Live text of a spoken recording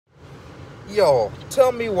Yo,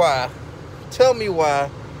 tell me why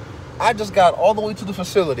I just got all the way to the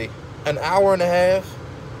facility, an hour and a half,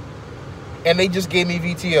 and they just gave me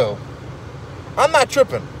VTO. I'm not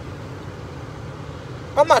tripping.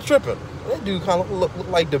 That dude kind of look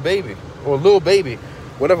like the baby, or Lil Baby,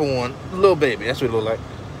 whatever one. Lil Baby, that's what it look like.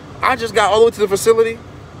 I just got all the way to the facility,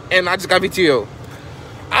 and I just got VTO.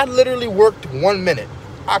 I literally worked 1 minute.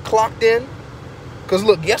 I clocked in, because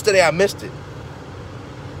look, yesterday I missed it.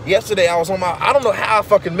 Yesterday I was on my, I don't know how I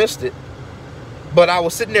fucking missed it, but I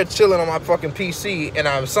was sitting there chilling on my fucking PC, and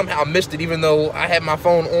I somehow missed it, even though I had my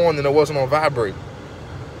phone on and it wasn't on vibrate.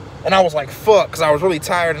 And I was like, fuck, because I was really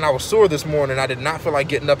tired and I was sore this morning. I did not feel like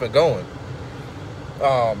getting up and going.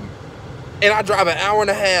 And I drive an hour and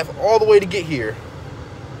a half all the way to get here.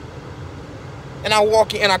 And I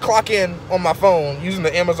walk in and I clock in on my phone using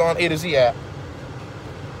the Amazon A to Z app.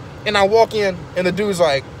 And I walk in and the dude's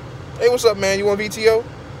like, hey, what's up, man? You want VTO?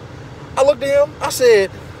 I looked at him. I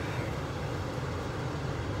said,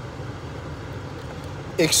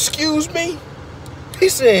 excuse me? He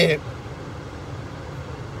said,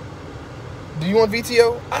 do you want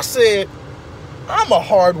VTO? I said, I'm a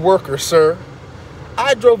hard worker, sir.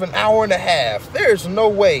 I drove an hour and a half. There's no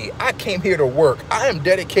way I came here to work. I am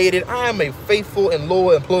dedicated. I am a faithful and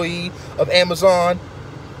loyal employee of Amazon.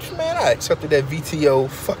 Man, I accepted that VTO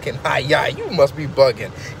fucking high. You must be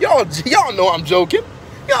bugging. Y'all know I'm joking.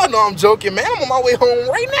 Y'all know I'm joking, man. I'm on my way home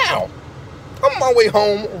right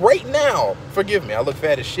now. Forgive me, I look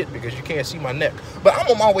fat as shit because you can't see my neck. But I'm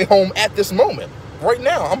on my way home at this moment. Right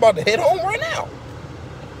now. I'm about to head home right now.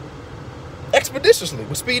 Expeditiously,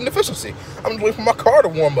 with speed and efficiency. I'm just waiting for my car to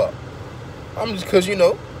warm up. I'm just, because, you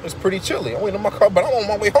know, it's pretty chilly. I'm waiting on my car, but I'm on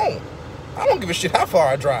my way home. I don't give a shit how far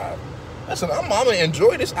I drive. Listen, I'm going to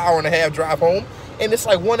enjoy this hour and a half drive home. And it's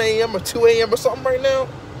like 1 a.m. or 2 a.m. or something right now.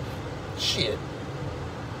 Shit.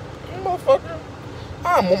 Motherfucker.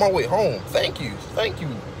 I'm on my way home. Thank you.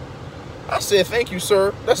 I said, thank you,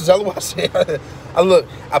 sir. That's exactly what I said.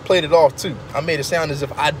 I played it off, too. I made it sound as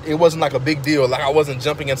if it wasn't like a big deal, like I wasn't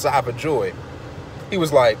jumping inside for joy. He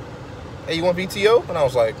was like, hey, you want VTO? And I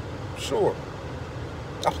was like, sure.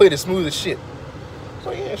 I played it smooth as shit.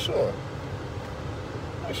 So, yeah, sure.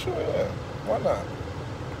 Yeah. Why not?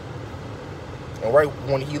 And right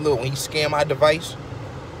when he scanned my device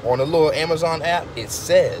on the little Amazon app, it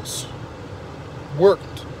says,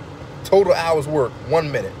 worked. Total hours worked,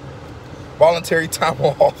 1 minute. Voluntary time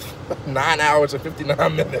off, 9 hours and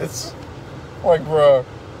 59 minutes. Like, bruh,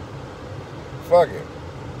 fuck it.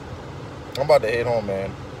 I'm about to head home,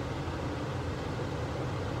 man.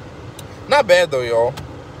 Not bad, though, y'all.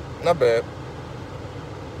 Not bad.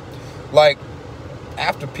 Like,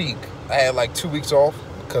 after peak, I had, like, 2 weeks off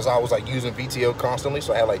because I was, like, using VTO constantly,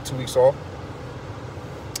 so I had, like, 2 weeks off.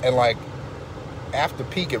 And, like, after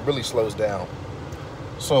peak, it really slows down.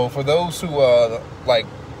 So, for those who,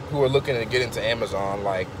 who are looking to get into Amazon,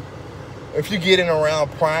 like, if you get in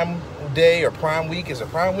around Prime Day or Prime Week, is it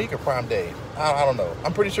Prime Week or Prime Day? I don't know.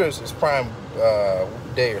 I'm pretty sure it's Prime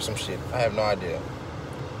Day or some shit. I have no idea.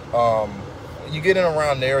 You get in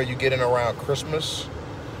around there, or you get in around Christmas.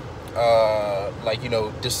 Like, you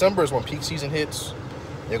know, December is when peak season hits.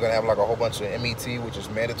 You're going to have, like, a whole bunch of MET, which is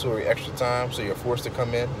mandatory extra time, so you're forced to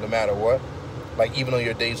come in no matter what. Like, even on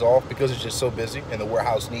your days off, because it's just so busy, and the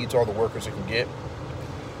warehouse needs all the workers it can get.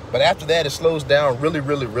 But after that, it slows down really,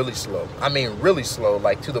 really, really slow. I mean, really slow,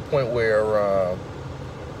 like to the point where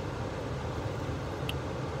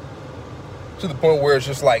it's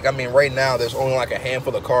just like, I mean, right now, there's only like a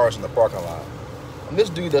handful of cars in the parking lot. And this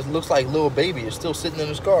dude that looks like Lil Baby is still sitting in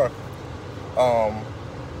his car.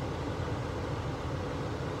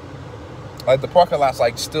 Like, the parking lot's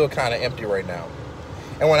like still kind of empty right now.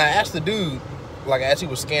 And when I asked the dude, like, as he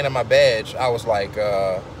was scanning my badge, I was like,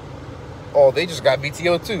 oh, they just got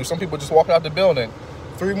VTO too. Some people just walked out the building.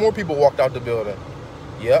 3 more people walked out the building.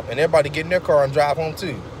 Yep, and everybody get in their car and drive home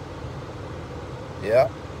too. Yep.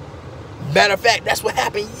 Matter of fact, that's what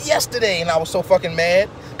happened yesterday, and I was so fucking mad.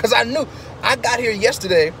 Because I knew, I got here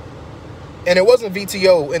yesterday, and it wasn't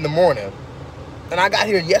VTO in the morning. And I got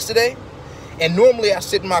here yesterday, and normally I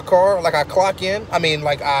sit in my car, like I clock in. I mean,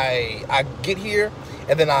 like I get here,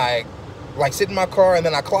 and then I, like, sit in my car, and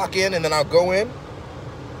then I clock in, and then I'll go in.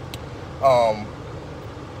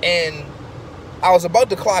 And I was about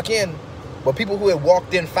to clock in, but people who had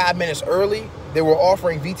walked in 5 minutes early, they were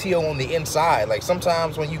offering VTO on the inside. Like,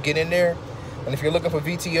 sometimes when you get in there, and if you're looking for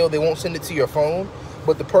VTO, they won't send it to your phone,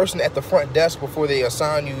 but the person at the front desk, before they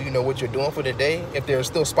assign you, you know, what you're doing for the day, if there's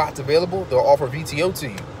still spots available, they'll offer VTO to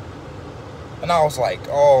you. And I was like,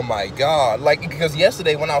 oh my God. Like, because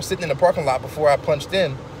yesterday when I was sitting in the parking lot before I punched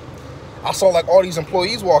in, I saw like all these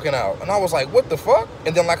employees walking out, and I was like, what the fuck?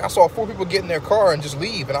 And then like I saw 4 people get in their car and just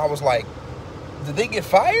leave, and I was like, did they get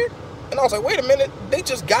fired? And I was like, wait a minute, they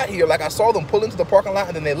just got here. Like I saw them pull into the parking lot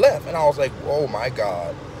and then they left, and I was like, oh my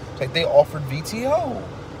God. It's like they offered VTO.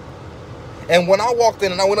 And when I walked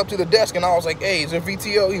in and I went up to the desk and I was like, hey, is there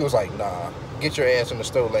VTO? He was like, nah, get your ass in the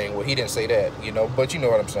stow lane. Well, he didn't say that, you know, but you know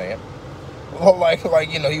what I'm saying. Well,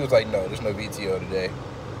 like you know, he was like, no, there's no VTO today.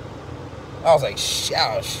 I was like,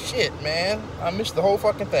 oh, shit, man. I missed the whole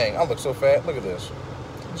fucking thing. I look so fat. Look at this.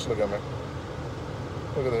 Just look at me.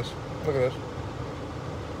 Look at this. Look at this.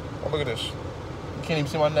 Oh, look at this. You can't even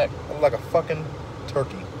see my neck. I look like a fucking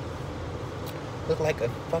turkey. Look like a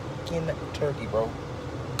fucking turkey, bro.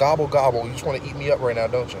 Gobble, gobble. You just want to eat me up right now,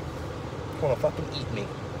 don't you? You want to fucking eat me.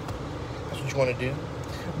 That's what you want to do.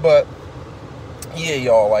 But, yeah,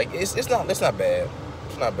 y'all, like, it's not bad.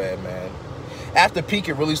 It's not bad, man. After peak,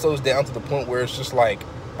 it really slows down to the point where it's just like,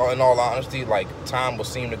 in all honesty, like, time will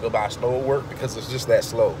seem to go by slow at work because it's just that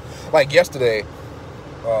slow. Like, yesterday,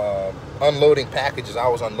 unloading packages, I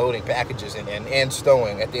was unloading packages and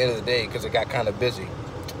stowing at the end of the day because it got kind of busy.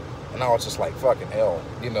 And I was just like, fucking hell,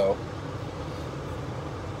 you know.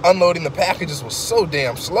 Unloading the packages was so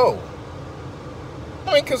damn slow.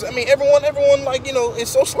 I mean, because, I mean, everyone, like, you know, it's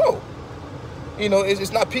so slow. You know,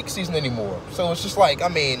 it's not peak season anymore. So it's just like, I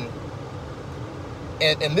mean,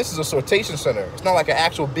 and this is a sortation center. It's not like an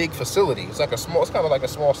actual big facility. It's like it's kind of like a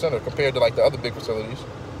small center compared to like the other big facilities.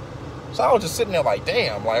 So I was just sitting there like,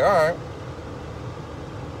 damn, like, all right.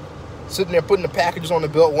 Sitting there putting the packages on the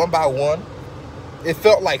belt one by one. It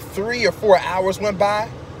felt like 3 or 4 hours went by.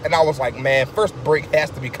 And I was like, man, first break has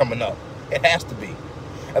to be coming up. It has to be.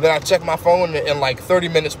 And then I checked my phone and like 30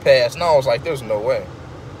 minutes passed. And I was like, there's no way.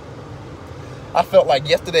 I felt like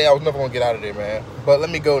yesterday I was never going to get out of there, man. But let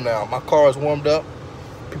me go now. My car is warmed up.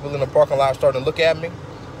 People in the parking lot are starting to look at me.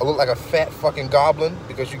 I look like a fat fucking goblin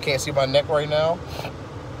because you can't see my neck right now.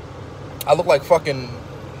 I look like fucking...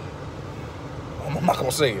 I'm not going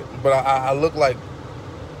to say it. But I look like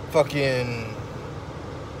fucking...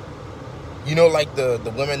 You know, like the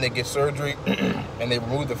women that get surgery and they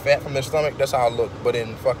remove the fat from their stomach? That's how I look, but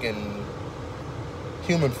in fucking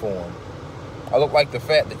human form. I look like the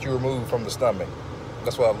fat that you remove from the stomach.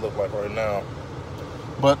 That's what I look like right now.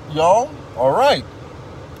 But, y'all, all right.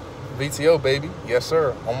 VTO, baby. Yes,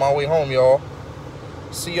 sir. On my way home, y'all.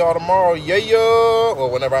 See y'all tomorrow. Yeah, yeah. Or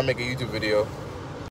whenever I make a YouTube video.